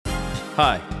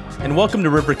Hi, and welcome to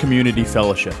River Community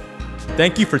Fellowship.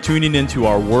 Thank you for tuning into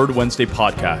our Word Wednesday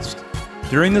podcast.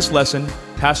 During this lesson,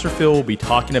 Pastor Phil will be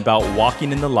talking about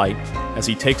walking in the light as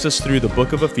he takes us through the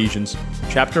book of Ephesians,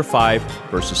 chapter 5,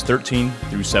 verses 13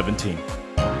 through 17.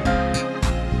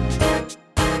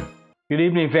 Good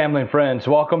evening, family and friends.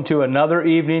 Welcome to another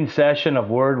evening session of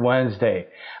Word Wednesday.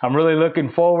 I'm really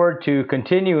looking forward to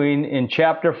continuing in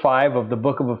chapter 5 of the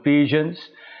book of Ephesians.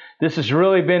 This has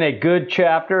really been a good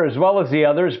chapter as well as the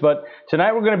others, but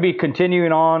tonight we're going to be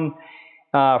continuing on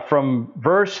from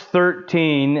verse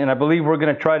 13, and I believe we're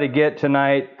going to try to get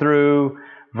tonight through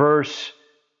verse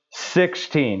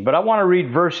 16. But I want to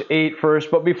read verse 8 first.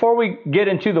 But before we get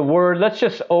into the word, let's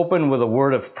just open with a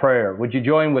word of prayer. Would you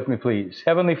join with me, please?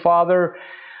 Heavenly Father,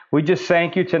 we just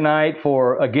thank you tonight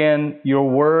for, again, your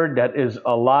word that is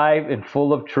alive and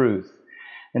full of truth.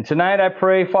 And tonight I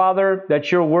pray, Father, that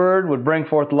your word would bring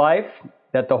forth life,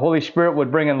 that the Holy Spirit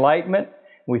would bring enlightenment.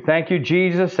 We thank you,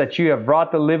 Jesus, that you have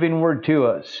brought the living word to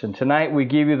us. And tonight we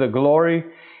give you the glory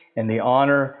and the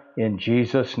honor in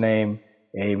Jesus' name.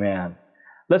 Amen.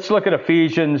 Let's look at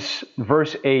Ephesians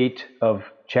verse 8 of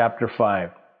chapter 5.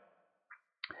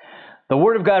 The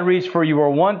Word of God reads, "For you were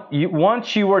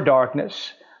once you were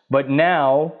darkness, but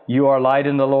now you are light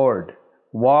in the Lord.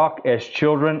 Walk as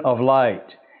children of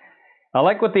light." I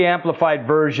like what the Amplified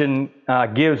Version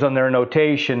gives on their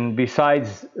notation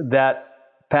besides that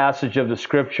passage of the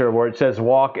Scripture where it says,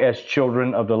 "Walk as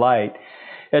children of the light."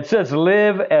 It says,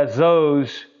 "Live as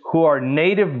those who are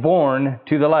native born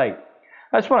to the light."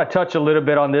 I just want to touch a little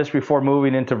bit on this before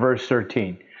moving into verse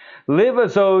 13. Live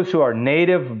as those who are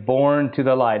native born to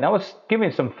the light. And I was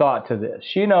giving some thought to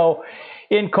this. You know,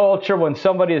 in culture, when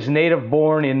somebody is native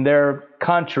born in their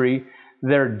country,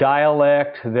 their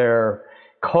dialect, their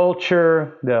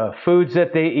culture, the foods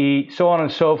that they eat, so on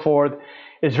and so forth,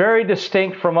 is very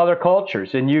distinct from other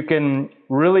cultures. And you can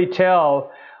really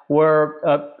tell where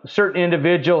a certain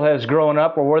individual has grown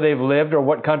up or where they've lived or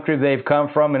what country they've come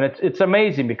from. And it's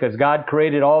amazing because God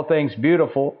created all things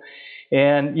beautiful.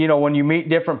 And, you know, when you meet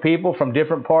different people from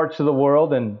different parts of the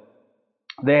world and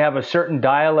they have a certain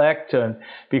dialect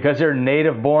because they're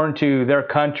native born to their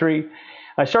country,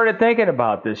 I started thinking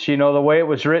about this, you know, the way it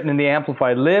was written in the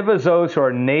Amplified. Live as those who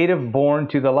are native born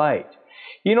to the light.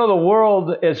 You know, the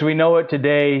world as we know it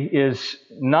today is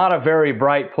not a very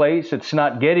bright place. It's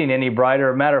not getting any brighter.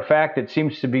 As a matter of fact, it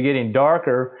seems to be getting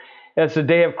darker as the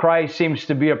day of Christ seems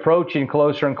to be approaching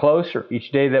closer and closer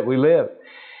each day that we live.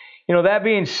 You know, that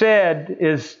being said,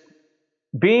 is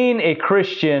being a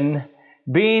Christian,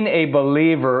 being a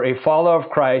believer, a follower of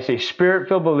Christ, a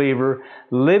Spirit-filled believer,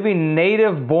 living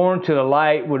native born to the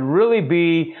light would really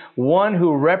be one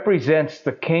who represents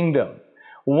the kingdom.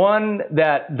 One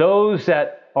that those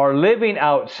that are living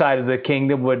outside of the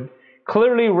kingdom would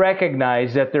clearly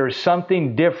recognize that there is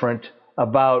something different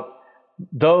about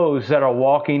those that are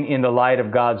walking in the light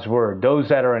of God's Word, those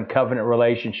that are in covenant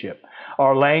relationship.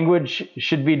 Our language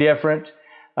should be different.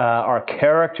 Our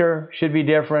character should be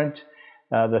different.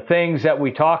 The things that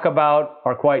we talk about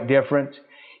are quite different.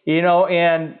 You know,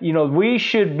 and, you know, we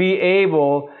should be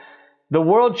able, the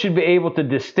world should be able to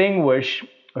distinguish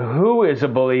who is a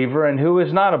believer and who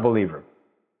is not a believer.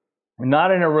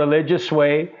 Not in a religious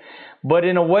way, but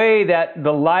in a way that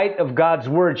the light of God's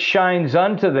Word shines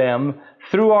unto them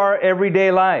through our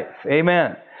everyday life.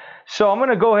 Amen. So I'm going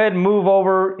to go ahead and move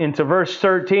over into verse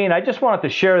 13. I just wanted to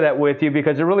share that with you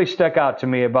because it really stuck out to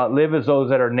me about live as those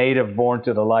that are native born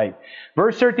to the light.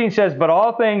 Verse 13 says, "But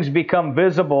all things become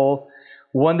visible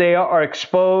when they are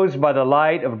exposed by the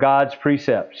light of God's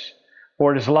precepts.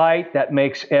 For it is light that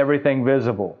makes everything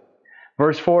visible."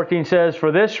 Verse 14 says,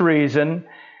 "For this reason,"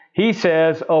 he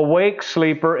says, "awake,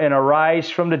 sleeper, and arise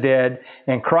from the dead,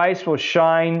 and Christ will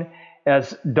shine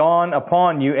as dawn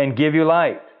upon you and give you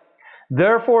light.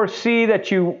 Therefore see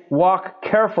that you walk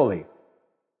carefully,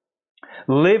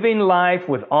 living life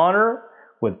with honor,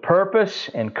 with purpose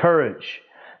and courage,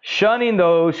 shunning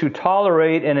those who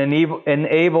tolerate and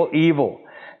enable evil,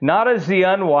 not as the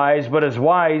unwise, but as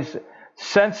wise,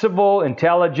 sensible,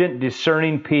 intelligent,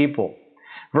 discerning people."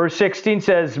 Verse 16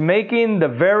 says, "Making the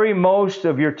very most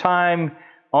of your time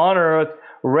on earth,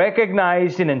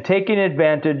 recognizing and taking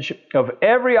advantage of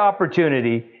every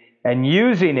opportunity and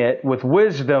using it with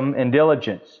wisdom and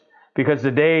diligence, because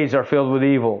the days are filled with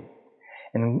evil."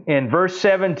 And verse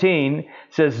 17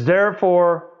 says,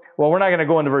 "Therefore," well, we're not going to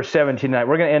go into verse 17 tonight.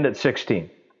 We're going to end at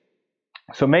 16.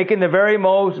 So making the very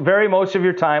most of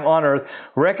your time on earth,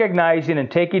 recognizing and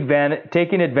taking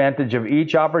advantage of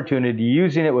each opportunity,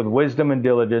 using it with wisdom and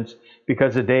diligence,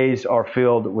 because the days are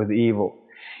filled with evil.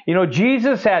 You know,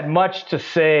 Jesus had much to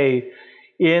say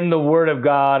in the Word of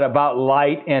God about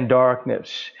light and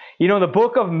darkness. You know, in the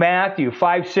book of Matthew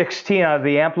 5:16 out of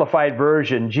the Amplified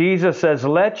Version, Jesus says,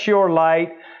 "Let your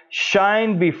light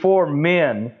shine before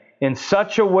men in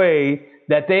such a way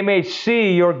that they may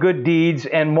see your good deeds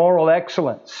and moral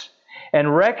excellence,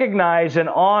 and recognize and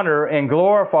honor and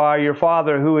glorify your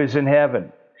Father who is in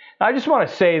heaven." I just want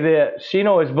to say this. You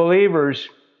know, as believers,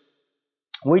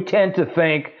 we tend to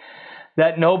think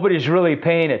that nobody's really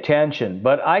paying attention.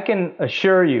 But I can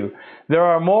assure you, there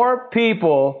are more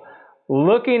people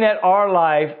looking at our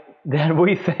life than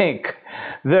we think.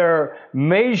 They're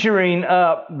measuring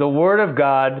up the Word of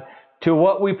God to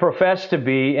what we profess to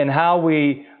be and how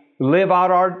we live out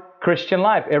our Christian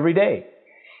life every day.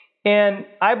 And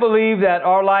I believe that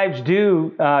our lives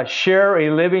do share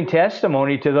a living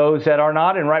testimony to those that are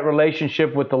not in right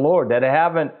relationship with the Lord, that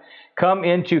haven't come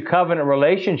into covenant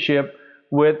relationship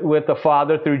with the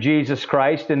Father through Jesus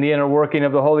Christ and the inner working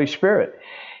of the Holy Spirit.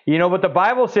 You know, but the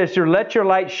Bible says to let your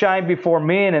light shine before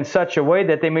men in such a way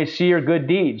that they may see your good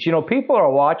deeds. You know, people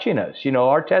are watching us. You know,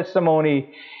 our testimony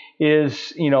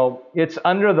is, you know, it's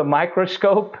under the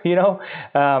microscope, you know.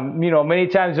 Many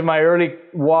times in my early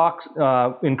walk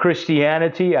in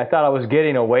Christianity, I thought I was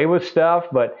getting away with stuff,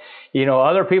 but, you know,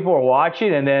 other people were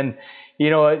watching. And then,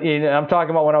 you know, I'm talking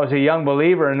about when I was a young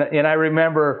believer, and I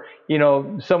remember, you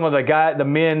know, some of the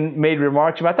men made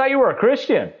remarks to me, "I thought you were a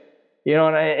Christian." You know,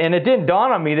 and it didn't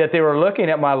dawn on me that they were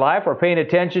looking at my life or paying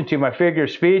attention to my figure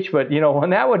of speech. But, you know, when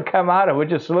that would come out, it would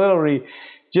just literally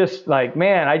just like,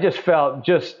 man, I just felt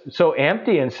just so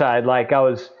empty inside, like I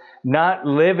was not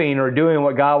living or doing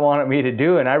what God wanted me to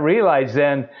do. And I realized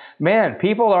then, man,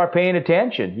 people are paying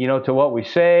attention, you know, to what we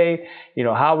say, you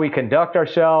know, how we conduct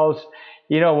ourselves.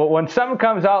 You know, when something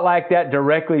comes out like that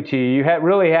directly to you, you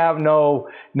really have no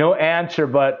answer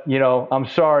but, you know, I'm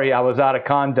sorry, I was out of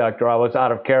conduct or I was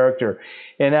out of character.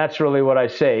 And that's really what I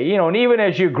say. You know, and even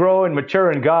as you grow and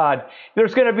mature in God,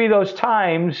 there's going to be those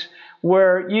times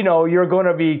where, you know, you're going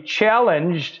to be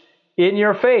challenged in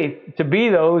your faith to be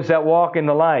those that walk in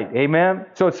the light. Amen?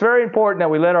 So it's very important that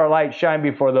we let our light shine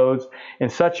before those in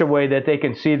such a way that they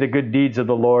can see the good deeds of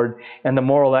the Lord and the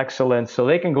moral excellence so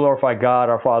they can glorify God,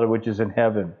 our Father, which is in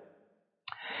heaven.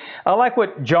 I like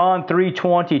what John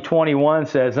 3:20-21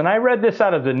 says, and I read this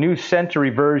out of the New Century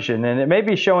Version, and it may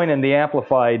be showing in the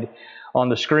Amplified on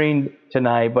the screen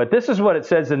tonight, but this is what it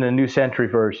says in the New Century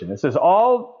Version. It says,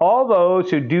 all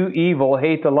those who do evil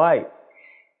hate the light,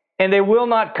 and they will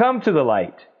not come to the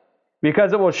light,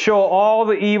 because it will show all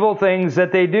the evil things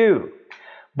that they do.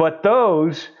 But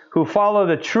those who follow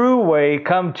the true way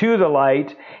come to the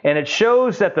light, and it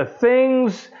shows that the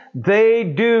things they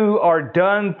do are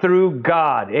done through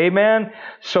God. Amen?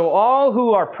 So all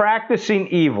who are practicing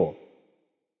evil,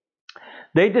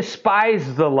 they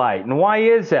despise the light. And why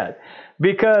is that?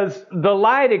 Because the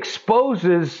light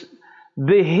exposes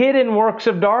the hidden works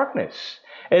of darkness.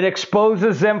 It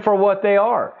exposes them for what they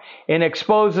are, and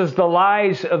exposes the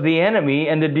lies of the enemy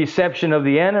and the deception of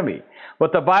the enemy.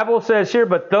 But the Bible says here,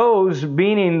 but those,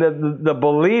 meaning the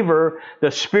believer,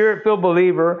 the Spirit-filled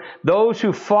believer, those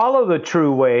who follow the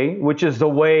true way, which is the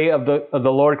way of the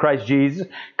Lord Christ Jesus,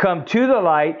 come to the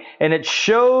light, and it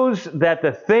shows that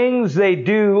the things they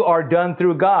do are done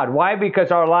through God. Why?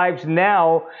 Because our lives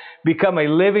now become a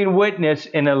living witness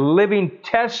and a living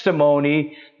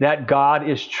testimony that God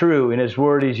is true and His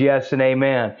Word is yes and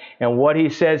amen. And what He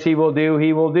says He will do,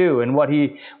 He will do. And what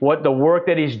the work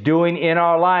that He's doing in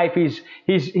our life,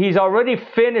 He's already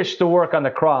finished the work on the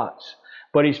cross.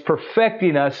 But He's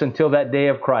perfecting us until that day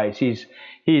of Christ.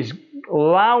 He's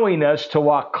allowing us to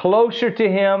walk closer to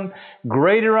Him,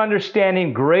 greater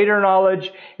understanding, greater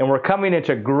knowledge, and we're coming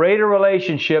into greater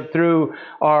relationship through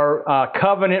our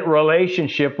covenant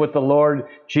relationship with the Lord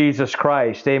Jesus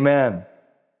Christ. Amen.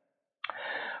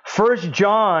 1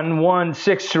 John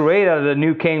 1:6-8 out of the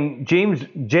New King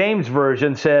James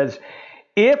Version says,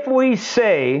 if we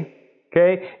say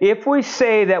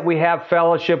that we have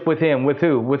fellowship with Him, with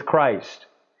who? With Christ.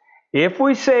 If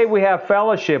we say we have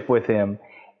fellowship with Him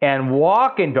and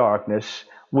walk in darkness,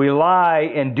 we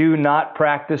lie and do not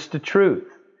practice the truth.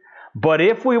 But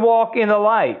if we walk in the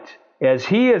light, as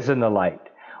He is in the light,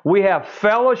 we have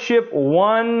fellowship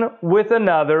one with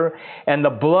another, and the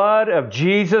blood of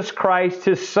Jesus Christ,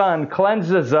 His Son,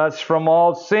 cleanses us from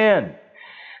all sin.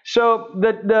 So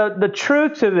the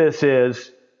truth to this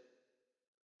is,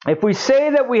 if we say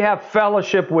that we have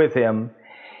fellowship with Him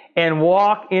and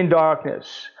walk in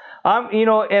darkness,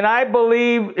 and I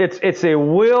believe it's a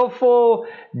willful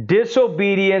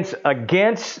disobedience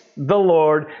against the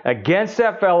Lord, against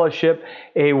that fellowship,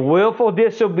 a willful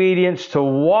disobedience to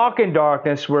walk in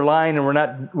darkness. We're lying and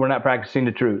we're not practicing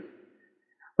the truth.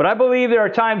 But I believe there are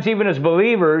times, even as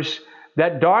believers,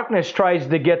 that darkness tries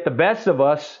to get the best of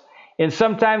us, and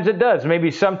sometimes it does.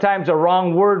 Maybe sometimes a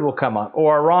wrong word will come up,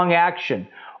 or a wrong action,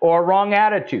 or a wrong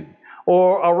attitude,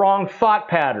 or a wrong thought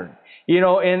pattern.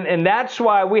 And that's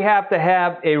why we have to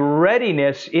have a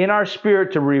readiness in our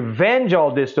spirit to revenge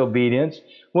all disobedience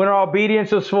when our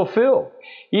obedience is fulfilled.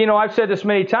 I've said this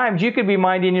many times. You could be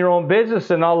minding your own business,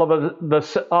 and all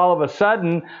of a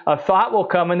sudden, a thought will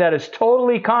come in that is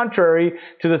totally contrary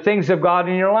to the things of God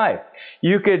in your life.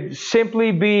 You could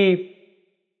simply be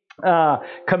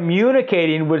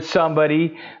communicating with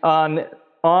somebody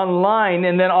online,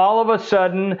 and then all of a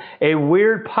sudden a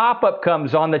weird pop-up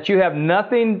comes on that you have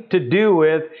nothing to do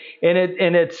with,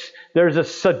 and there's a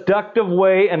seductive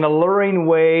way, an alluring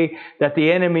way that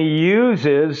the enemy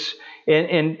uses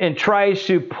and tries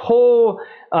to pull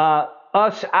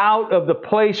us out of the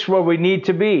place where we need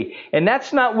to be. And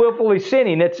that's not willfully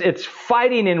sinning. It's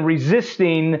fighting and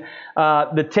resisting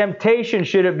the temptation,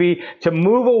 should it be, to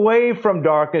move away from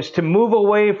darkness, to move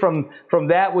away from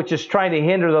that which is trying to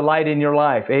hinder the light in your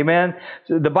life. Amen?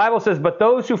 So the Bible says, but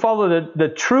those who follow the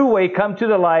true way come to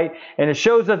the light, and it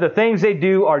shows that the things they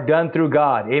do are done through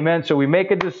God. Amen? So we make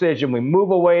a decision. We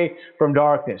move away from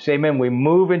darkness. Amen? We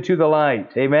move into the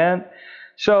light. Amen?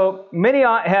 So many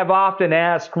have often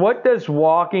asked, what does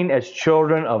walking as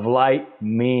children of light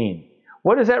mean?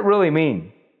 What does that really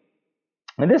mean?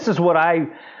 And this is my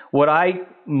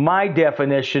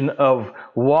definition of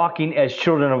walking as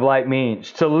children of light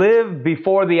means. To live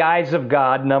before the eyes of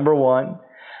God, number one,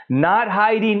 not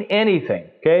hiding anything,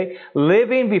 okay?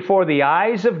 Living before the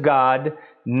eyes of God,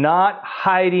 not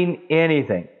hiding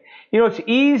anything. It's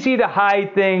easy to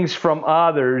hide things from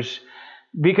others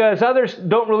because others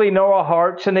don't really know our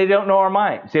hearts, and they don't know our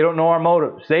minds. They don't know our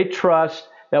motives. They trust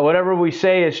that whatever we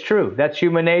say is true. That's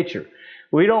human nature.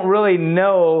 We don't really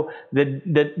know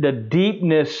the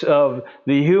deepness of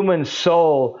the human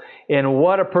soul and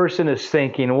what a person is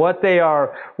thinking, what they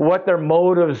are, what their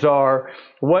motives are,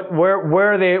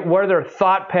 where their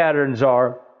thought patterns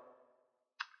are.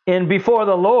 And before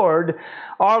the Lord,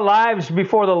 our lives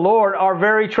before the Lord are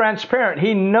very transparent.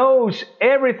 He knows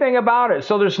everything about it,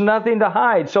 so there's nothing to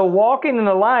hide. So walking in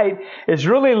the light is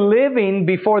really living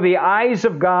before the eyes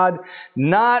of God,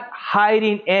 not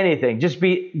hiding anything, just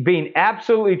being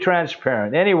absolutely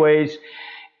transparent. Anyways,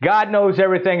 God knows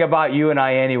everything about you and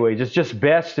I anyways. It's just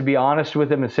best to be honest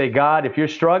with Him and say, God, if you're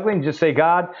struggling, just say,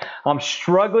 God, I'm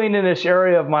struggling in this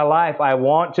area of my life. I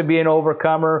want to be an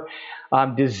overcomer.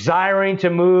 I'm desiring to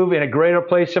move in a greater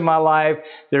place in my life.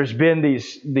 There's been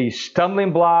these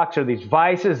stumbling blocks or these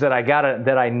vices that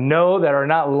I know that are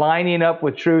not lining up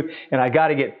with truth, and I got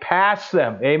to get past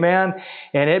them. Amen.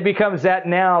 And it becomes that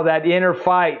inner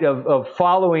fight of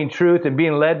following truth and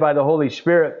being led by the Holy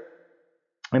Spirit.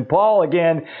 And Paul,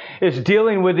 again, is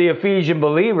dealing with the Ephesian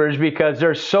believers because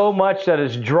there's so much that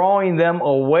is drawing them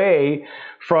away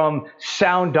from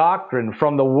sound doctrine,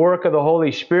 from the work of the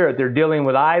Holy Spirit. They're dealing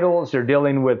with idols. They're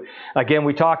dealing with, again,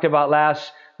 we talked about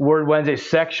last Word Wednesday,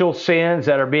 sexual sins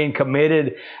that are being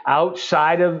committed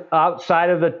outside of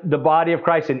the body of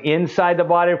Christ and inside the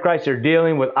body of Christ. They're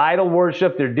dealing with idol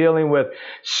worship. They're dealing with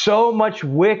so much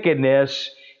wickedness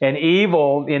and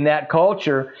evil in that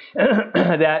culture,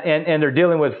 and they're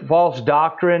dealing with false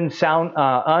doctrine,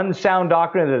 unsound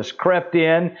doctrine that has crept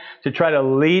in to try to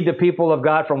lead the people of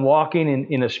God from walking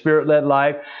in a Spirit-led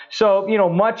life. So,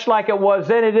 much like it was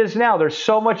then, it is now. There's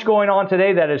so much going on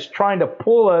today that is trying to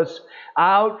pull us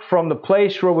out from the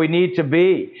place where we need to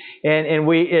be. And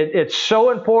it's so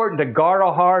important to guard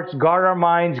our hearts, guard our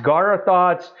minds, guard our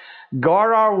thoughts,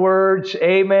 guard our words.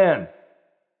 Amen.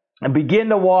 And begin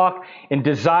to walk and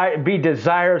be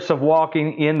desirous of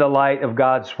walking in the light of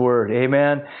God's Word.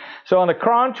 Amen. So on the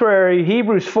contrary,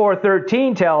 Hebrews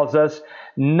 4:13 tells us,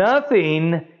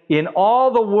 nothing in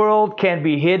all the world can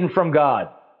be hidden from God.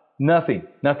 Nothing.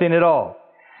 Nothing at all.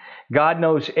 God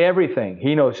knows everything.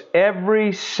 He knows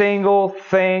every single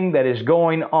thing that is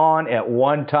going on at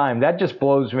one time. That just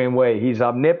blows me away. He's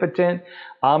omnipotent,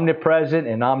 omnipresent,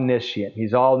 and omniscient.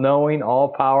 He's all-knowing,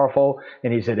 all-powerful,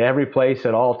 and He's at every place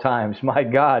at all times. My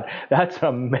God, that's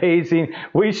amazing.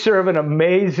 We serve an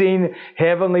amazing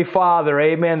Heavenly Father.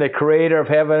 Amen. The Creator of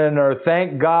heaven and earth.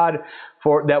 Thank God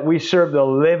for that we serve the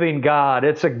living God.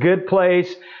 It's a good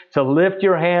place to lift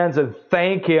your hands and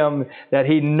thank Him that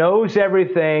He knows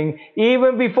everything,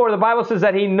 even before. The Bible says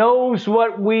that He knows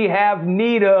what we have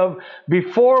need of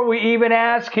before we even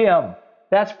ask Him.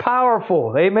 That's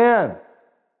powerful. Amen.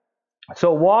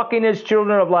 So walking as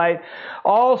children of light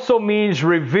also means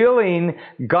revealing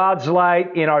God's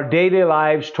light in our daily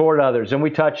lives toward others. And we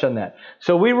touched on that.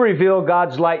 So we reveal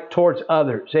God's light towards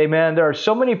others. Amen. There are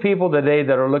so many people today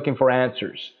that are looking for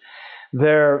answers.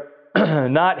 They're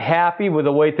not happy with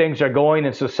the way things are going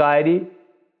in society.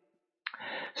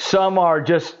 Some are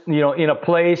just, in a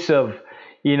place of,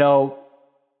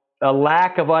 a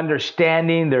lack of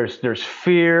understanding. There's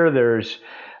fear. There's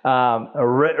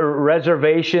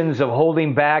reservations of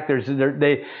holding back.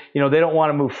 They don't want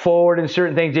to move forward in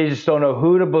certain things. They just don't know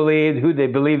who to believe. Who they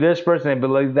believe this person, they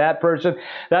believe that person.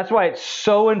 That's why it's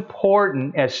so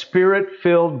important as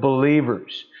Spirit-filled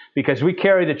believers, because we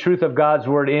carry the truth of God's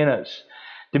Word in us,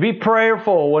 to be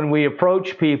prayerful when we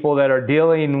approach people that are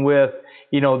dealing with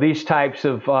these types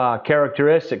of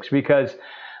characteristics, because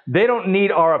they don't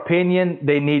need our opinion.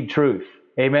 They need truth.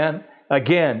 Amen.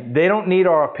 Again, they don't need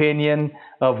our opinion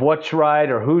of what's right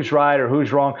or who's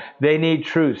wrong. They need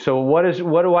truth. So what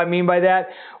do I mean by that?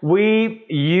 We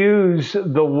use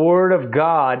the Word of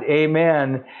God,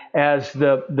 amen, as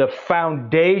the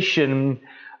foundation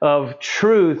of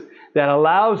truth that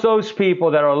allows those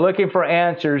people that are looking for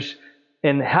answers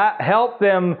and help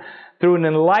them through an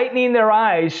enlightening their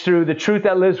eyes through the truth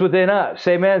that lives within us.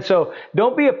 Amen. So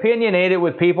don't be opinionated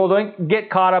with people. Don't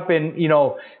get caught up in,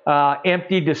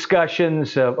 empty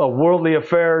discussions of worldly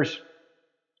affairs,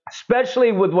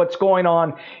 especially with what's going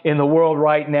on in the world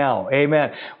right now.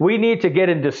 Amen. We need to get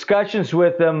in discussions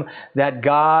with them that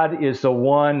God is the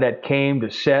one that came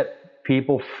to set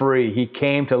people free. He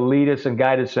came to lead us and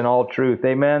guide us in all truth.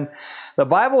 Amen. The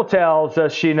Bible tells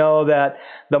us, that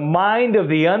the mind of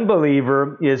the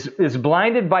unbeliever is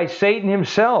blinded by Satan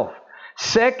himself.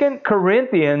 2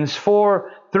 Corinthians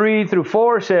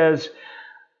 4:3-4 says,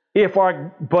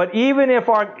 even if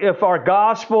our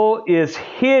gospel is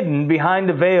hidden behind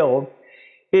a veil,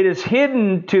 it is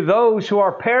hidden to those who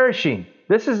are perishing.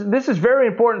 This is very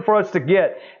important for us to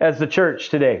get as the church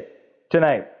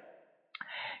tonight.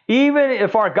 Even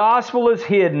if our gospel is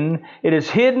hidden, it is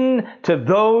hidden to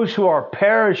those who are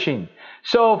perishing.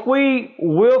 So if we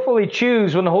willfully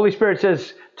choose, when the Holy Spirit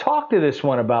says, talk to this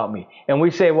one about me, and we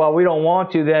say, well, we don't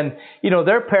want to, then,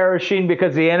 they're perishing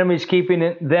because the enemy's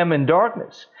keeping them in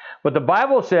darkness. But the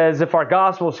Bible says if our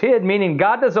gospel is hid, meaning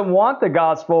God doesn't want the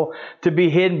gospel to be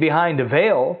hidden behind a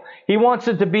veil. He wants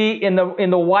it to be in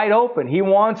the wide open. He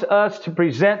wants us to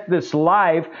present this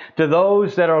life to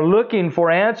those that are looking for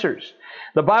answers.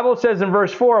 The Bible says in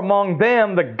verse 4, among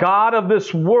them, the god of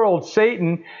this world,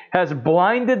 Satan, has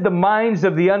blinded the minds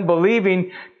of the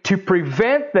unbelieving to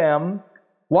prevent them,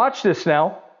 watch this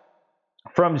now,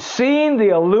 from seeing the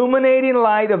illuminating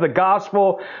light of the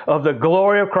gospel of the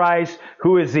glory of Christ,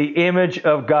 who is the image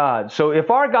of God. So if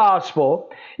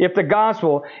the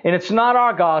gospel, and it's not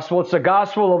our gospel, it's the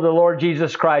gospel of the Lord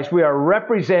Jesus Christ, we are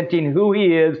representing who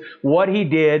He is, what He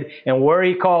did, and where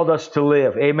He called us to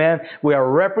live. Amen. We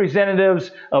are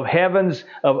representatives of heaven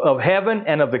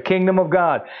and of the kingdom of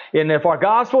God. And if our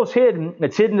gospel is hidden,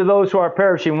 it's hidden to those who are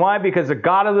perishing. Why? Because the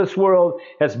god of this world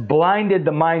has blinded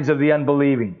the minds of the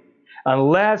unbelieving,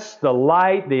 unless the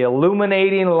light, the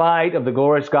illuminating light of the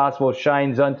glorious gospel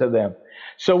shines unto them.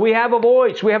 So we have a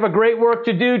voice. We have a great work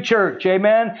to do, church.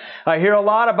 Amen. I hear a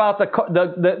lot about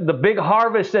the big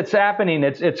harvest that's happening.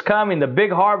 It's coming. The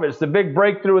big harvest, the big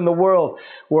breakthrough in the world,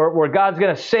 where God's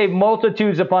going to save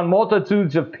multitudes upon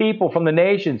multitudes of people from the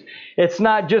nations. It's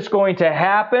not just going to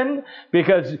happen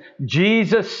because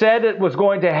Jesus said it was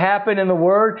going to happen in the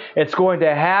Word. It's going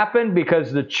to happen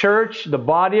because the church, the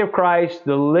body of Christ,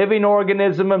 the living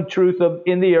organism of truth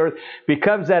in the earth,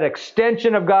 becomes that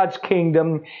extension of God's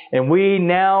kingdom, and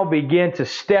we now begin to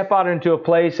step out into a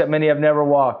place that many have never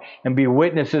walked and be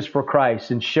witnesses for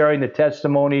Christ and sharing the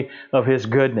testimony of His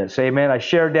goodness. Amen. I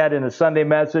shared that in the Sunday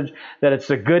message, that it's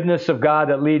the goodness of God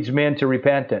that leads men to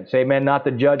repentance. Amen. Not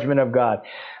the judgment of God.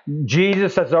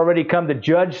 Jesus has already come to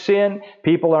judge sin.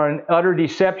 People are in utter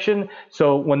deception.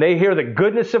 So when they hear the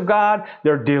goodness of God,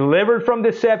 they're delivered from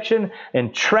deception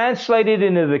and translated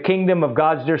into the kingdom of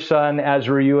God's dear Son, as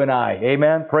were you and I.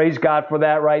 Amen. Praise God for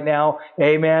that right now.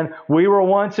 Amen. We were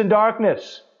once in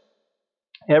darkness.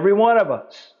 Every one of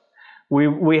us.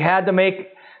 We had to make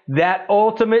that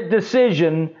ultimate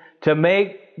decision to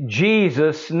make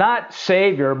Jesus not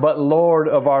Savior, but Lord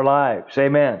of our lives.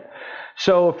 Amen.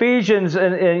 So Ephesians,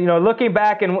 and looking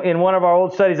back in one of our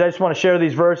old studies, I just want to share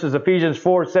these verses, Ephesians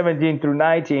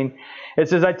 4:17-19. It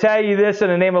says, I tell you this in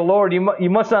the name of the Lord, you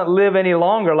must not live any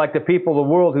longer like the people of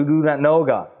the world who do not know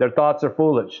God. Their thoughts are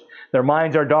foolish. Their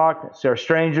minds are darkness. They are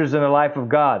strangers in the life of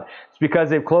God. It's because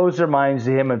they've closed their minds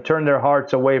to Him and turned their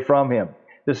hearts away from Him.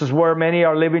 This is where many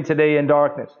are living today in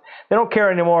darkness. They don't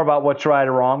care anymore about what's right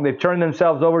or wrong. They've turned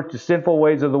themselves over to sinful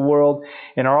ways of the world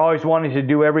and are always wanting to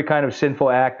do every kind of sinful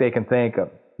act they can think of.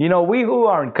 You know, we who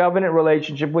are in covenant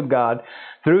relationship with God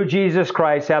through Jesus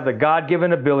Christ have the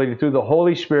God-given ability through the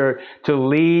Holy Spirit to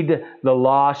lead the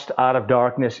lost out of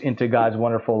darkness into God's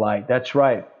wonderful light. That's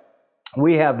right.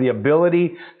 We have the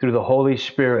ability through the Holy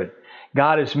Spirit.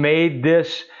 God has made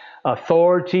this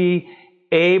authority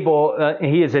able.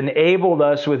 He has enabled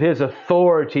us with His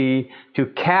authority to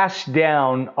cast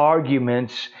down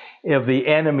arguments of the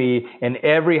enemy and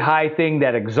every high thing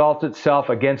that exalts itself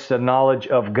against the knowledge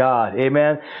of God.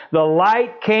 Amen. The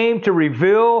light came to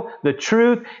reveal the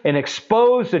truth and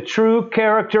expose the true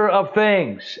character of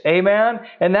things. Amen.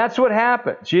 And that's what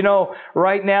happens. You know,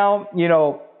 right now,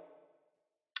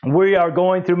 we are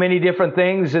going through many different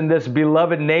things in this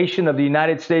beloved nation of the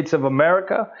United States of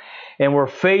America, and we're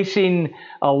facing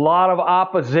a lot of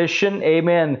opposition.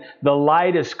 Amen. The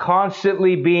light is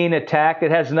constantly being attacked. It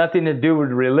has nothing to do with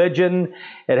religion.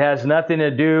 It has nothing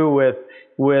to do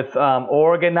with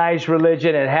organized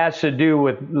religion. It has to do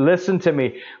with, listen to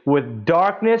me, with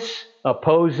darkness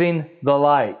opposing the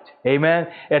light. Amen.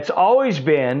 It's always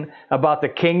been about the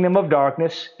kingdom of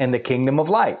darkness and the kingdom of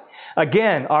light.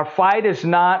 Again, our fight is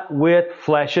not with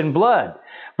flesh and blood,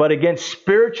 but against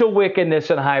spiritual wickedness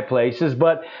in high places.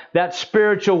 But that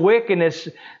spiritual wickedness,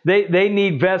 they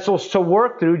need vessels to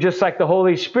work through, just like the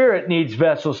Holy Spirit needs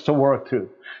vessels to work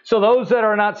through. So those that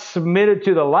are not submitted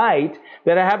to the light,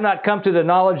 that have not come to the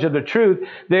knowledge of the truth,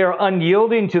 they are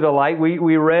unyielding to the light.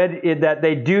 We read that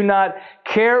they do not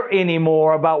care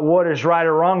anymore about what is right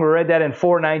or wrong. We read that in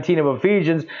 4:19 of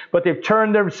Ephesians. But they've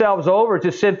turned themselves over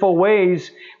to sinful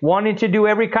ways, wanting to do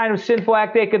every kind of sinful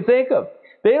act they can think of.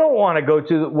 They don't want to go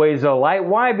to the ways of light.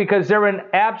 Why? Because they're in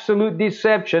absolute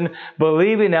deception,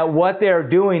 believing that what they're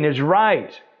doing is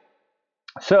right.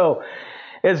 So,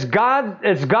 as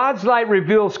God's light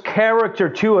reveals character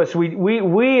to us,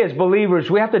 we as believers,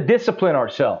 we have to discipline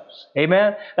ourselves.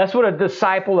 Amen? That's what a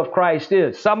disciple of Christ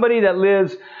is. Somebody that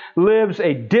lives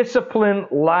a disciplined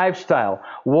lifestyle,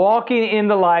 walking in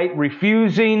the light,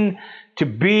 refusing to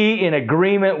be in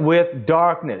agreement with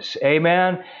darkness.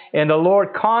 Amen? And the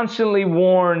Lord constantly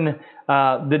warned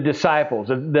the disciples.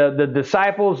 The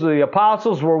disciples, the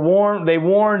apostles were warned. They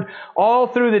warned all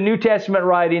through the New Testament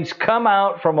writings, come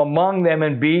out from among them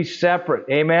and be separate.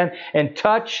 Amen? And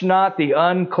touch not the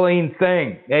unclean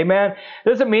thing. Amen?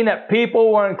 Doesn't mean that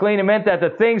people were unclean. It meant that the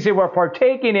things they were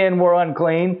partaking in were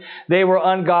unclean. They were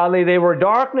ungodly. They were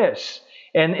darkness.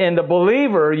 And the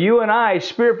believer, you and I,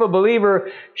 spirit-filled believer,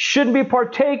 shouldn't be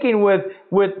partaking with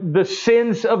the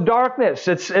sins of darkness.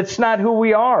 It's not who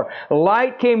we are.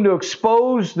 Light came to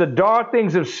expose the dark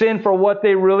things of sin for what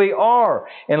they really are.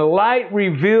 And light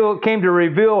came to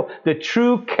reveal the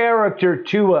true character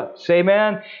to us.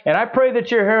 Amen? And I pray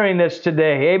that you're hearing this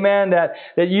today. Amen?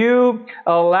 That you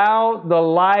allow the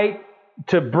light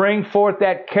to bring forth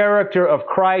that character of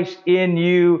Christ in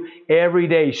you every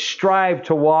day. Strive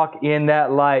to walk in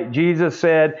that light. Jesus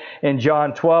said in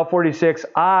John 12:46,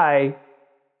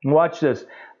 watch this,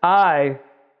 I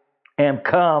am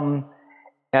come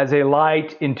as a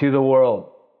light into the world.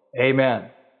 Amen.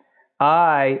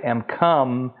 I am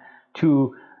come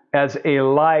as a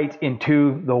light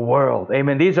into the world.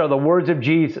 Amen. These are the words of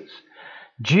Jesus.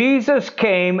 Jesus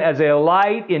came as a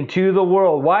light into the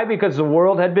world. Why? Because the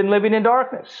world had been living in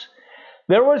darkness.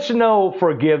 There was no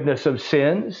forgiveness of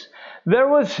sins. There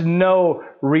was no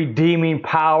redeeming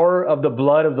power of the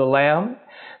blood of the Lamb.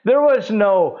 There was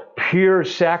no pure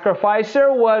sacrifice.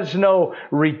 There was no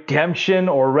redemption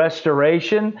or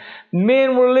restoration.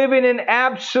 Men were living in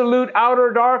absolute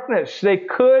outer darkness. They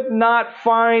could not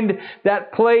find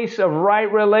that place of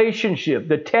right relationship.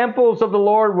 The temples of the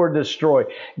Lord were destroyed.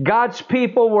 God's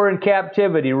people were in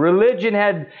captivity.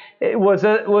 Religion was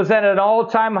at an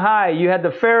all-time high. You had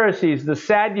the Pharisees, the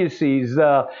Sadducees,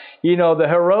 the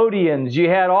Herodians. You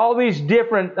had all these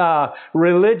different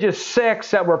religious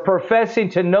sects that were professing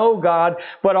to know God,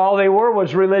 but all they were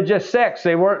was religious sects.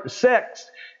 They weren't sects.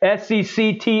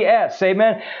 S-E-C-T-S.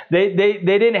 Amen. They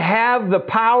didn't have the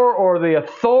power or the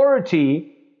authority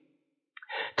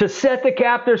to set the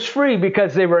captives free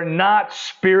because they were not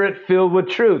spirit-filled with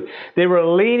truth. They were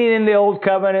leaning in the Old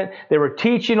Covenant. They were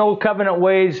teaching Old Covenant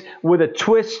ways with a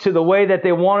twist to the way that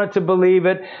they wanted to believe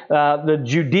it. The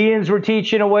Judeans were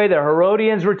teaching a way. The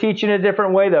Herodians were teaching a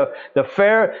different way. The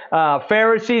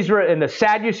Pharisees and the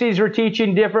Sadducees were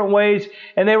teaching different ways.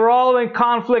 And they were all in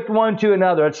conflict one to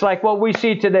another. It's like what we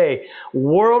see today.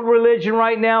 World religion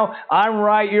right now. I'm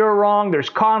right, you're wrong. There's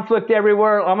conflict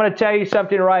everywhere. I'm going to tell you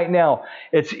something right now.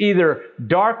 It's either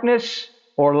darkness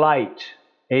or light.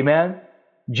 Amen?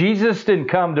 Jesus didn't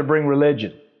come to bring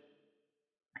religion.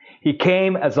 He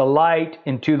came as a light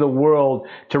into the world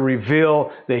to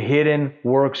reveal the hidden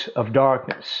works of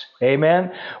darkness.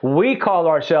 Amen? We call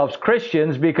ourselves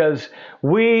Christians because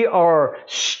we are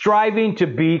striving to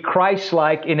be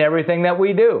Christ-like in everything that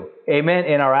we do. Amen?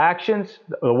 In our actions,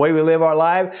 the way we live our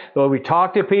life, the way we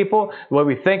talk to people, the way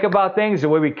we think about things, the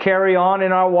way we carry on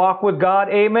in our walk with God.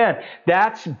 Amen.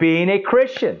 That's being a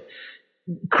Christian.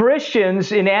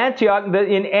 Christians in Antioch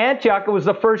it was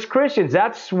the first Christians.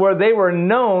 That's where they were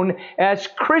known as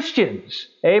Christians.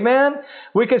 Amen?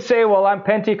 We could say, well, I'm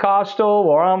Pentecostal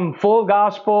or I'm full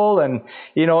gospel and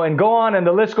go on, and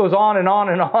the list goes on and on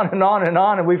and on and on and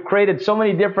on. And we've created so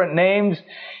many different names,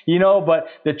 but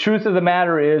the truth of the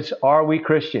matter is, are we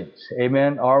Christians?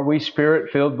 Amen? Are we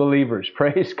Spirit-filled believers?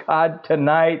 Praise God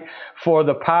tonight for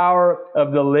the power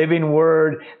of the living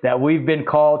Word that we've been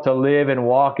called to live and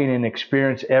walk in and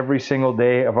experience every single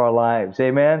day of our lives.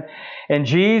 Amen? And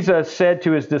Jesus said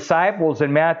to His disciples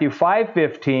in Matthew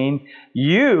 5:15,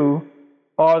 "You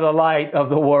are the light of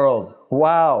the world."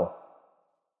 Wow.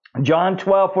 John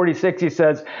 12:46, He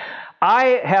says,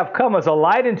 "I have come as a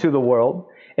light into the world."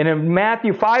 And in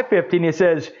Matthew 5:15, He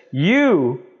says,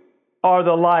 "You are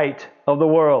the light of the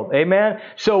world." Amen?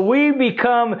 So we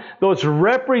become those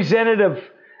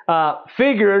representative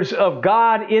figures of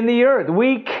God in the earth.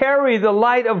 We carry the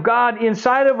light of God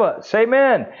inside of us.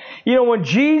 Amen? When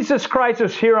Jesus Christ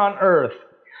was here on earth,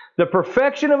 the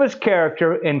perfection of His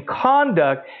character and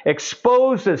conduct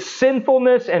exposed the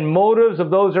sinfulness and motives of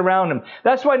those around Him.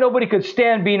 That's why nobody could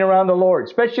stand being around the Lord,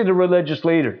 especially the religious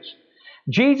leaders.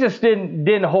 Jesus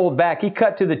didn't hold back. He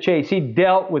cut to the chase. He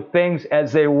dealt with things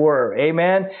as they were.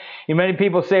 Amen? And many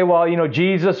people say, well,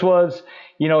 Jesus was,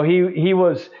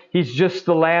 he's just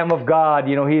the Lamb of God.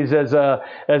 He's as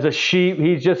a sheep.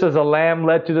 He's just as a lamb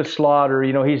led to the slaughter.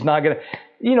 He's not going to,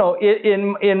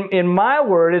 in my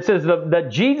word, it says that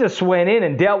Jesus went in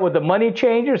and dealt with the money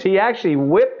changers. He actually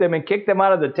whipped them and kicked them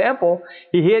out of the temple.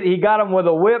 He got them with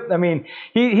a whip. I mean,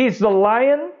 he's the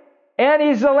lion and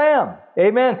He's the lamb.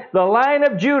 Amen. The Lion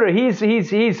of Judah.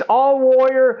 He's all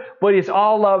warrior, but He's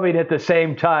all loving at the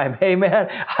same time. Amen.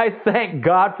 I thank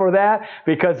God for that,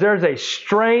 because there's a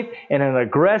strength and an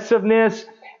aggressiveness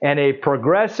and a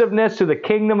progressiveness to the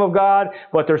kingdom of God,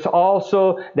 but there's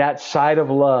also that side of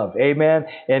love. Amen.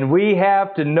 And we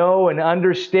have to know and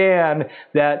understand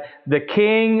that the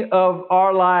King of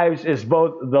our lives is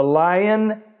both the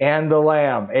Lion and the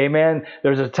Lamb. Amen.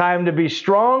 There's a time to be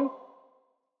strong,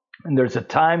 and there's a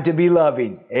time to be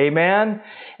loving. Amen?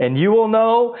 And you will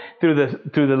know through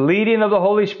the leading of the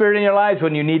Holy Spirit in your lives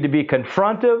when you need to be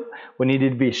confrontive, when you need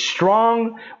to be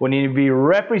strong, when you need to be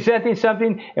representing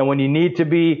something, and when you need to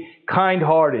be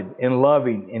kind-hearted and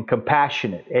loving and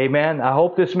compassionate. Amen? I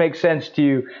hope this makes sense to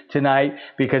you tonight,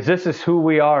 because this is who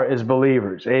we are as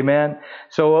believers. Amen?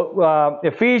 So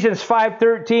Ephesians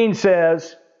 5:13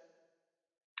 says,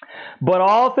 "But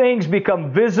all things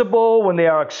become visible when they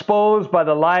are exposed by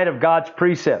the light of God's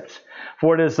precepts.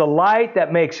 For it is the light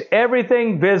that makes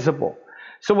everything visible."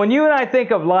 So when you and I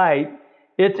think of light,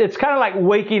 it's kind of like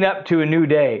waking up to a new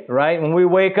day, right? When we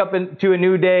wake up to a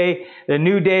new day, the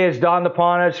new day has dawned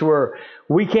upon us.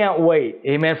 We can't wait,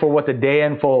 amen, for what the day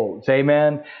unfolds,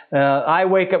 amen. I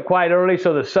wake up quite early,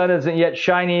 so the sun isn't yet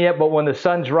shining yet, but when the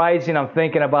sun's rising, I'm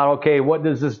thinking about, okay, what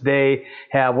does this day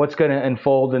have? What's going to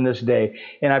unfold in this day?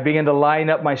 And I begin to line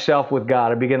up myself with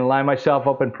God. I begin to line myself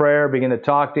up in prayer, begin to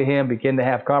talk to Him, begin to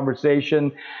have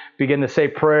conversation, begin to say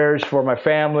prayers for my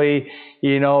family,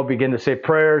 begin to say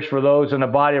prayers for those in the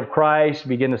body of Christ,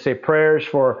 begin to say prayers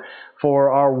for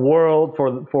our world,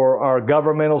 for our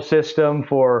governmental system,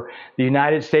 for the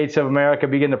United States of America.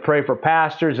 Begin to pray for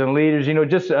pastors and leaders.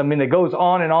 It goes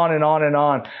on and on and on and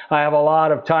on. I have a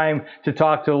lot of time to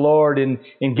talk to the Lord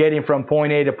in getting from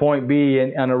point A to point B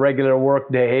on a regular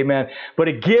work day. Amen. But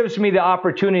it gives me the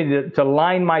opportunity to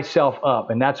line myself up.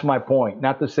 And that's my point.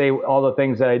 Not to say all the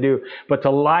things that I do, but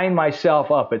to line myself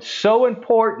up. It's so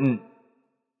important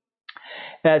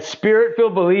as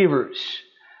Spirit-filled believers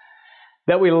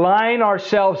that we line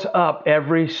ourselves up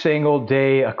every single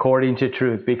day according to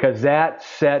truth, because that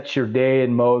sets your day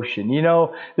in motion.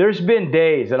 There's been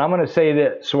days, and I'm going to say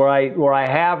this, where I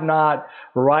have not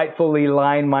rightfully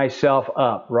lined myself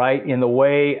up, right, in the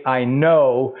way I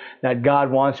know that God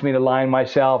wants me to line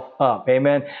myself up.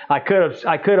 Amen. I could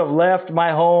have left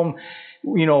my home,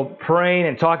 praying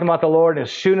and talking about the Lord, and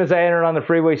as soon as I entered on the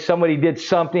freeway, somebody did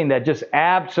something that just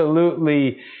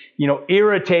absolutely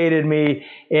irritated me,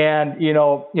 and,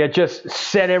 it just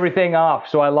set everything off.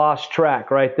 So I lost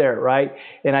track right there, right?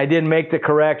 And I didn't make the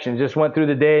correction. Just went through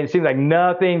the day, and it seemed like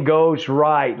nothing goes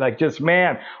right. Like, just,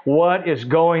 man, what is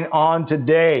going on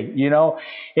today,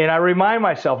 And I remind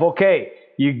myself, okay,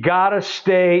 you got to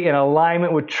stay in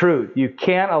alignment with truth. You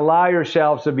can't allow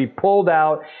yourselves to be pulled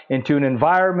out into an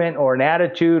environment or an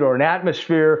attitude or an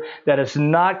atmosphere that is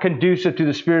not conducive to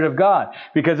the Spirit of God,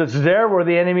 because it's there where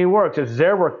the enemy works. It's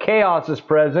there where chaos is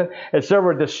present. It's there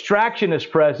where distraction is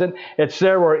present. It's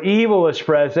there where evil is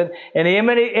present. And the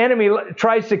enemy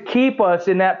tries to keep us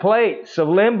in that place of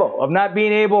limbo, of not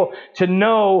being able to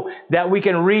know that we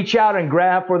can reach out and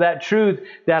grab for that truth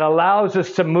that allows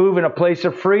us to move in a place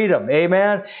of freedom.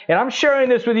 Amen. And I'm sharing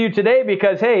this with you today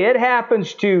because, hey, it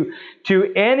happens to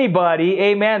anybody,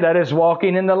 amen, that is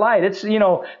walking in the light. It's,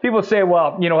 people say,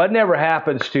 well, it never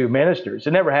happens to ministers.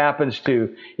 It never happens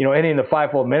to, any in the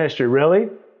fivefold ministry. Really?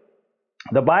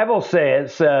 The Bible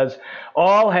says,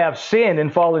 all have sinned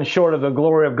and fallen short of the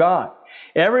glory of God.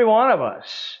 Every one of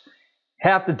us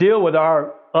have to deal with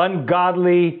our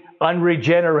ungodly,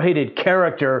 unregenerated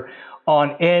character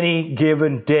on any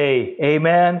given day.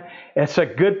 Amen. It's a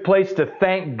good place to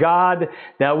thank God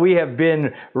that we have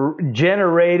been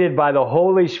generated by the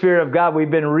Holy Spirit of God. We've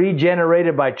been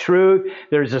regenerated by truth.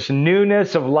 There's this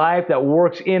newness of life that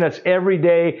works in us every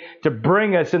day to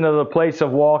bring us into the place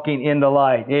of walking in the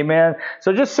light. Amen.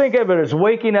 So just think of it as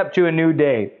waking up to a new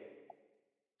day.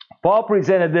 Paul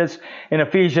presented this in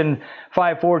Ephesians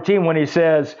 5:14 when he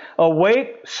says,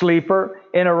 "Awake, sleeper,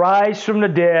 and arise from the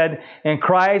dead, and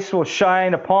Christ will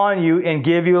shine upon you and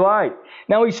give you light."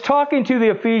 Now he's talking to the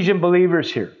Ephesian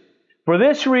believers here. For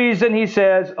this reason, he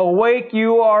says, "Awake,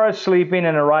 you are sleeping,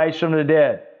 and arise from the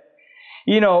dead."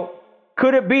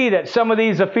 Could it be that some of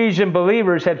these Ephesian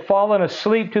believers had fallen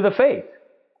asleep to the faith?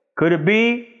 Could it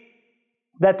be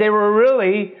that they were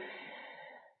really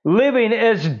living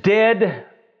as dead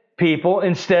people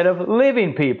instead of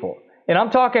living people? And I'm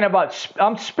talking about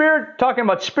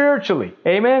spiritually.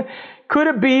 Amen. Could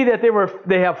it be that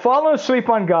they have fallen asleep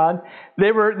on God?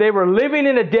 They were living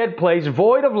in a dead place,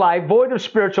 void of life, void of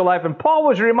spiritual life. And Paul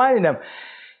was reminding them,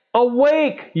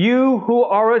 "Awake, you who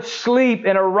are asleep,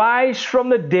 and arise from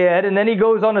the dead." And then he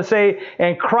goes on to say,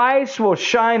 "And Christ will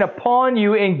shine upon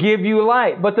you and give you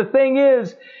light." But the thing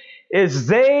is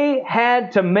they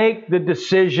had to make the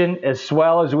decision as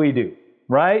well as we do.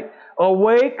 Right?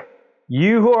 Awake,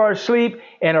 you who are asleep,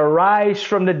 and arise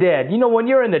from the dead. When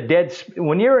you're in a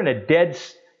dead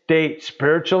state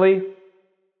spiritually,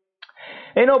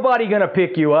 ain't nobody going to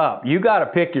pick you up. You got to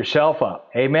pick yourself up.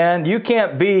 Amen. You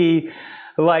can't be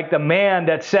like the man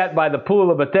that sat by the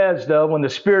pool of Bethesda when the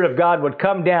Spirit of God would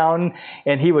come down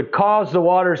and he would cause the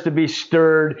waters to be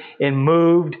stirred and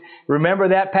moved. Remember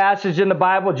that passage in the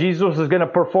Bible? Jesus was going to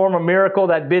perform a miracle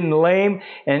that had been lame,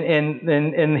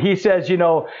 and he says,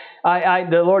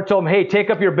 the Lord told him, "Hey, take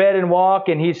up your bed and walk."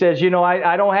 And he says,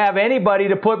 I don't have anybody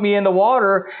to put me in the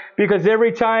water, because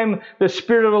every time the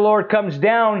Spirit of the Lord comes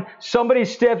down, somebody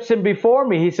steps in before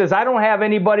me. He says, "I don't have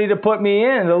anybody to put me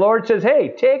in." The Lord says,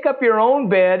 "Hey, take up your own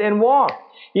bed and walk."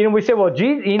 We say, well,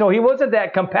 Jesus, he wasn't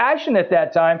that compassionate at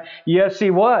that time. Yes,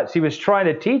 he was. He was trying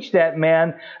to teach that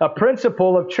man a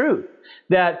principle of truth.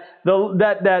 That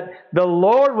the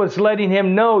Lord was letting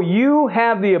him know, you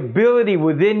have the ability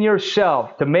within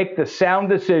yourself to make the sound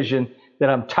decision that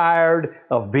I'm tired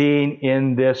of being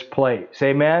in this place.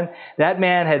 Amen? That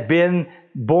man had been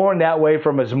born that way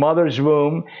from his mother's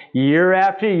womb, year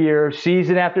after year,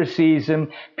 season after season.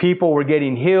 People were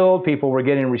getting healed. People were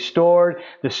getting restored.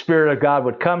 The Spirit of God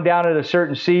would come down at a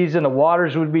certain season. The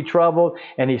waters would be troubled.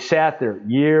 And he sat there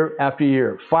year after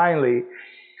year. Finally,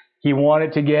 he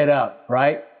wanted to get up,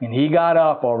 right? And he got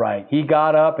up, all right. He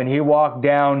got up and he walked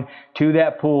down to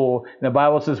that pool. And the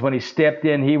Bible says when he stepped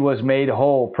in, he was made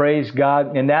whole. Praise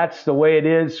God. And that's the way it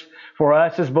is for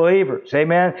us as believers.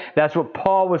 Amen. That's what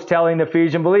Paul was telling the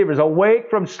Ephesian believers.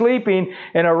 Awake from sleeping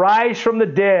and arise from the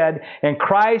dead, and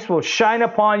Christ will shine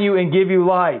upon you and give you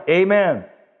light. Amen.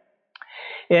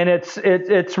 And it's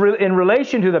in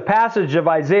relation to the passage of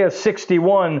Isaiah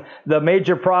 61, the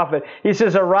major prophet. He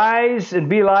says, "Arise and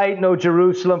be light, O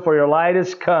Jerusalem, for your light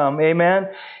has come." Amen.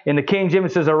 In the King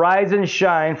James it says, "Arise and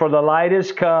shine, for the light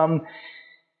has come.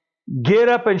 Get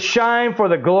up and shine, for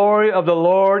the glory of the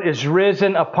Lord is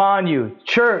risen upon you."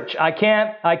 Church, I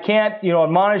can't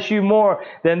admonish you more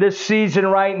than this season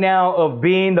right now of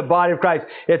being the body of Christ.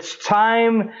 It's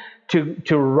time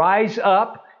to rise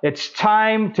up. It's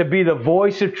time to be the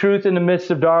voice of truth in the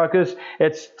midst of darkness.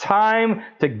 It's time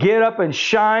to get up and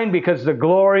shine because the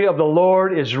glory of the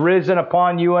Lord is risen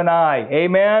upon you and I.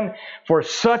 Amen. For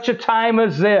such a time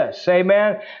as this.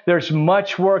 Amen. There's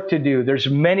much work to do. There's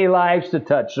many lives to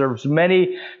touch. There's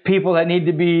many people that need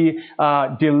to be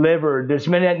delivered. There's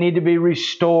many that need to be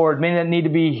restored. Many that need to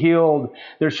be healed.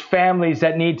 There's families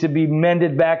that need to be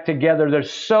mended back together.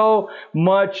 There's so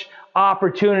much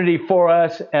opportunity for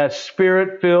us as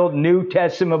Spirit-filled New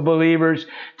Testament believers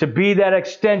to be that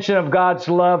extension of God's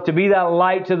love, to be that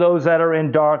light to those that are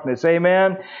in darkness.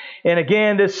 Amen. And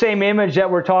again, this same image that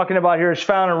we're talking about here is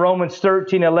found in Romans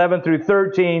 13:11 through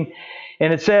 13.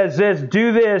 And it says this,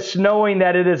 do this knowing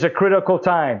that it is a critical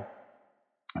time.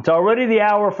 It's already the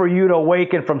hour for you to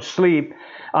awaken from sleep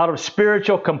out of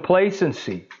spiritual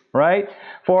complacency, right?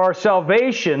 For our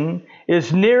salvation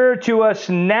is nearer to us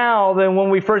now than when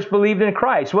we first believed in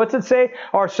Christ. What's it say?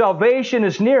 Our salvation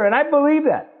is near. And I believe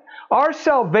that. Our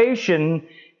salvation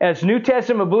as New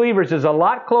Testament believers is a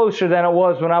lot closer than it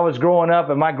was when I was growing up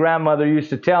and my grandmother used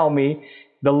to tell me,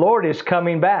 the Lord is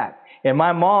coming back. And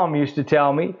my mom used to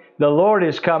tell me, the Lord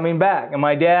is coming back. And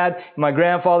my dad, and my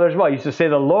grandfather as well, used to say,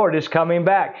 the Lord is coming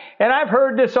back. And I've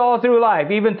heard this all through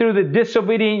life, even through the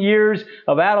disobedient years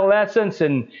of adolescence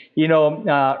and,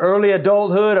 early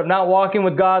adulthood of not walking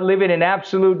with God, living in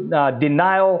absolute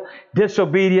denial,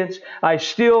 disobedience. I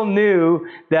still knew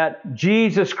that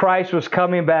Jesus Christ was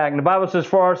coming back. And the Bible says,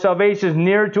 for our salvation is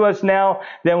nearer to us now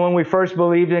than when we first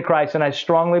believed in Christ. And I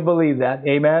strongly believe that.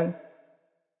 Amen.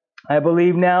 I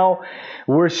believe now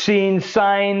we're seeing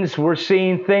signs, we're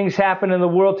seeing things happen in the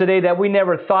world today that we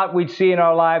never thought we'd see in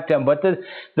our lifetime. But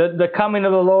the coming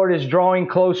of the Lord is drawing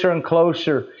closer and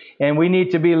closer. And we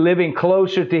need to be living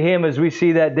closer to Him as we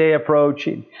see that day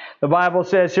approaching. The Bible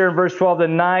says here in verse 12, the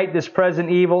night, this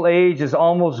present evil age is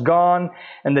almost gone,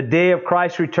 and the day of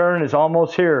Christ's return is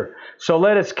almost here. So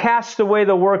let us cast away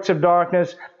the works of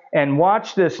darkness, and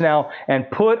watch this now, and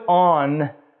put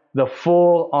on the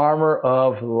full armor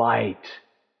of light.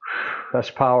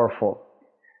 That's powerful.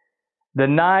 The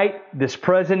night, this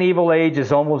present evil age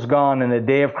is almost gone, and the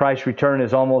day of Christ's return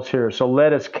is almost here. So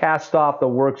let us cast off the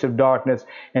works of darkness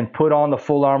and put on the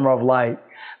full armor of light.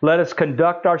 Let us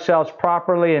conduct ourselves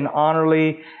properly and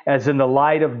honorably as in the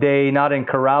light of day, not in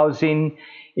carousing,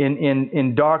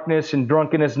 in darkness and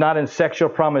drunkenness, not in sexual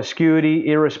promiscuity,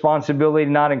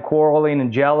 irresponsibility, not in quarreling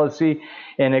and jealousy.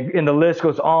 And the list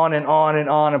goes on and on and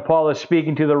on. And Paul is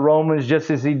speaking to the Romans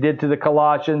just as he did to the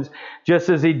Colossians, just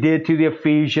as he did to the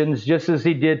Ephesians, just as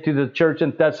he did to the church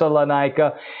in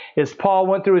Thessalonica. As Paul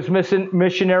went through his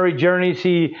missionary journeys,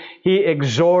 he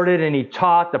exhorted and he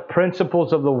taught the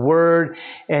principles of the Word,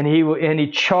 and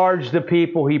he charged the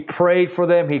people. He prayed for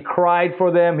them. He cried for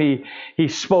them. He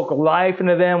spoke life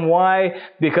into them. Why?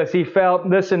 Because he felt,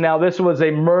 listen now, this was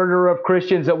a murder of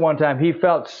Christians at one time. He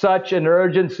felt such an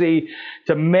urgency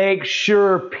to make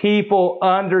sure people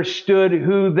understood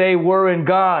who they were in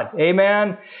God.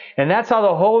 Amen? And that's how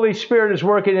the Holy Spirit is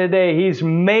working today. He's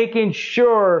making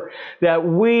sure that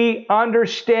we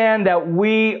understand that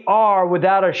we are,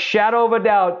 without a shadow of a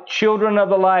doubt, children of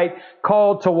the light,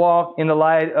 called to walk in the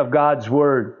light of God's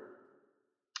Word.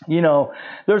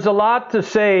 There's a lot to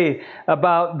say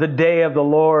about the day of the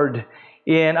Lord.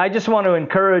 And I just want to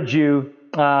encourage you,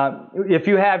 if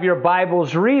you have your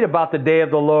Bibles, read about the day of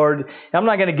the Lord. I'm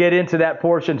not going to get into that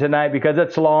portion tonight because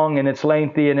it's long and it's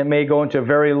lengthy and it may go into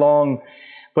very long.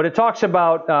 But it talks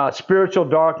about spiritual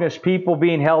darkness, people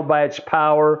being held by its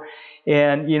power,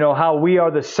 and how we are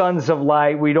the sons of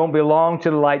light. We don't belong to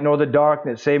the light nor the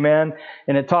darkness. Amen.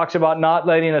 And it talks about not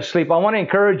letting us sleep. I want to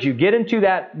encourage you, get into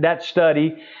that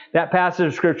study, that passage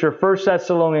of Scripture, 1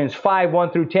 Thessalonians 5,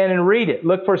 1 through 10, and read it.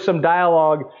 Look for some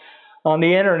dialogue on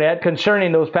the internet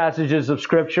concerning those passages of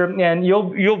Scripture, and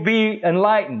you'll be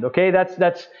enlightened. Okay,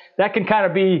 that can kind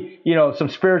of be some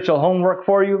spiritual homework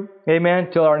for you.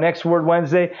 Amen. Till our next Word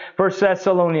Wednesday, 1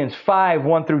 Thessalonians 5,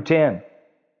 1 through 10.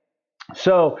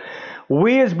 So,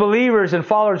 we as believers and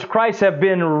followers of Christ have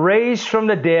been raised from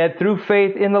the dead through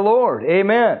faith in the Lord.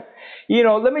 Amen.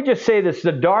 Let me just say this.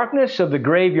 The darkness of the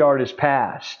graveyard is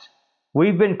past.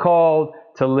 We've been called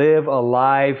to live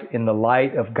alive in the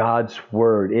light of God's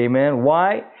Word. Amen.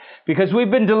 Why? Because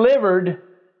we've been delivered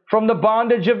from the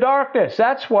bondage of darkness.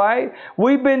 That's why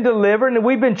we've been delivered and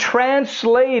we've been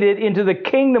translated into the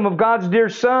kingdom of God's dear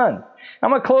Son. I'm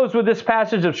going to close with this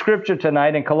passage of Scripture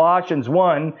tonight in Colossians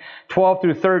 1, 12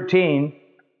 through 13.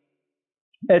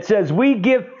 It says, we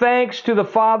give thanks to the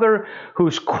Father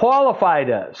who's qualified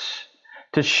us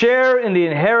to share in the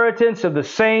inheritance of the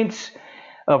saints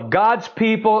of God's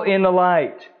people in the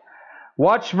light.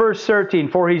 Watch verse 13.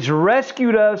 For He's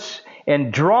rescued us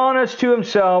and drawn us to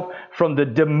himself from the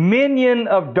dominion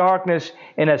of darkness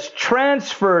and has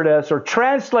transferred us or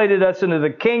translated us into the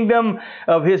kingdom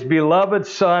of his beloved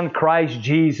Son, Christ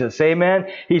Jesus. Amen.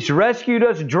 He's rescued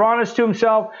us, drawn us to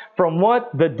himself from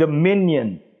what? The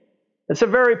dominion. It's a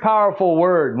very powerful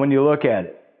word when you look at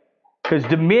it. Because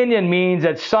dominion means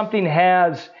that something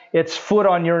has its foot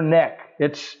on your neck.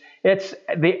 It's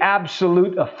the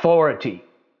absolute authority.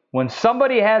 When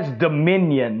somebody has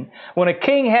dominion, when a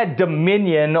king had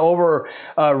dominion over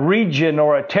a region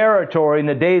or a territory in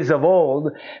the days of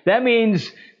old, that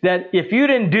means that if you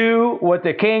didn't do what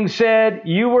the king said,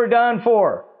 you were done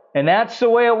for. And that's the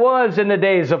way it was in the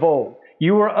days of old.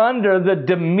 You were under the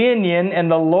dominion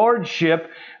and the lordship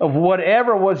of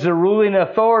whatever was the ruling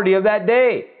authority of that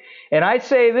day. And I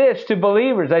say this to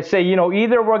believers. I say,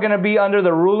 either we're going to be under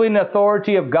the ruling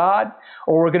authority of God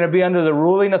or we're going to be under the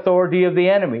ruling authority of the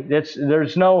enemy.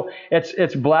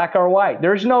 It's black or white.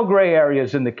 There's no gray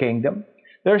areas in the kingdom.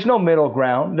 There's no middle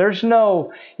ground. There's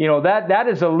no, that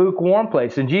is a lukewarm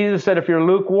place. And Jesus said, if you're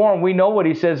lukewarm, we know what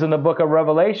he says in the book of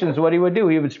Revelations, what he would do.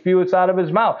 He would spew us out of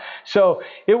his mouth. So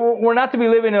we're not to be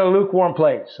living in a lukewarm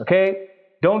place, okay?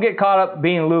 Don't get caught up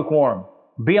being lukewarm.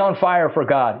 Be on fire for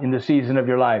God in the season of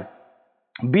your life.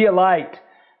 Be a light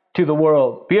to the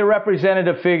world. Be a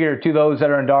representative figure to those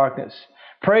that are in darkness.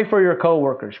 Pray for your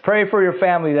coworkers. Pray for your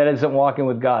family that isn't walking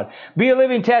with God. Be a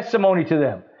living testimony to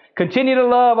them. Continue to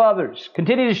love others.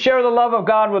 Continue to share the love of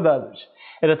God with others.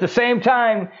 And at the same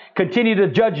time, continue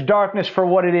to judge darkness for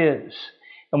what it is.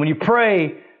 And when you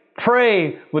pray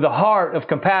with a heart of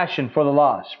compassion for the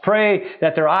lost. Pray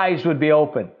that their eyes would be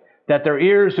open, that their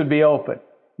ears would be open,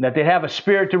 that they'd have a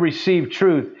spirit to receive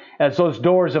truth as those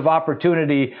doors of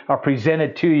opportunity are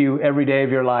presented to you every day of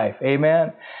your life.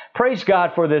 Amen. Praise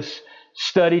God for this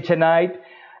study tonight.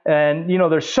 And,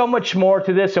 there's so much more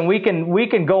to this, and we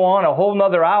can go on a whole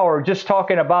nother hour just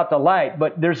talking about the light.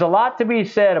 But there's a lot to be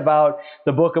said about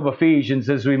the book of Ephesians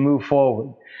as we move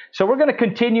forward. So we're going to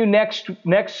continue next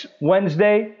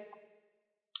Wednesday.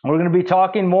 We're going to be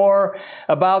talking more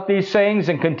about these things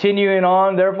and continuing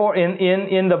on, therefore,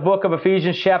 in the book of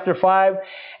Ephesians chapter 5.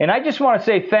 And I just want to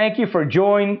say thank you for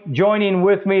joining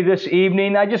with me this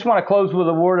evening. I just want to close with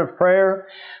a word of prayer.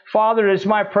 Father, it's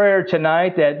my prayer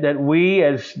tonight that we,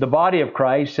 as the body of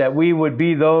Christ, that we would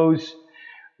be those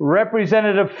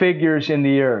representative figures in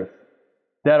the earth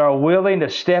that are willing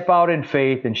to step out in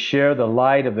faith and share the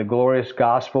light of the glorious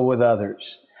gospel with others.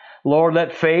 Lord,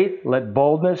 let faith, let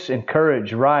boldness, and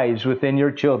courage rise within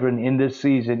your children in this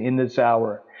season, in this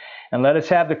hour. And let us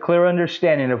have the clear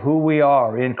understanding of who we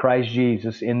are in Christ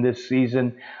Jesus in this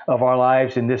season of our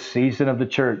lives, in this season of the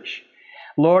church.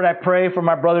 Lord, I pray for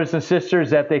my brothers and sisters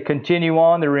that they continue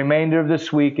on the remainder of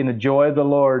this week in the joy of the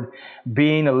Lord,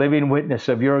 being a living witness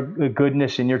of your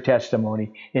goodness and your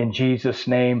testimony. In Jesus'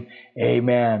 name,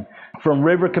 amen. From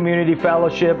River Community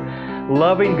Fellowship,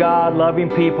 loving God, loving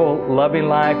people, loving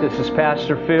life, this is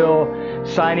Pastor Phil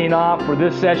signing off for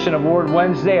this session of Word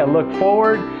Wednesday. I look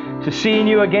forward to seeing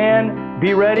you again.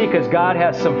 Be ready because God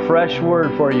has some fresh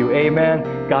word for you.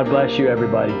 Amen. God bless you,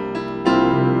 everybody.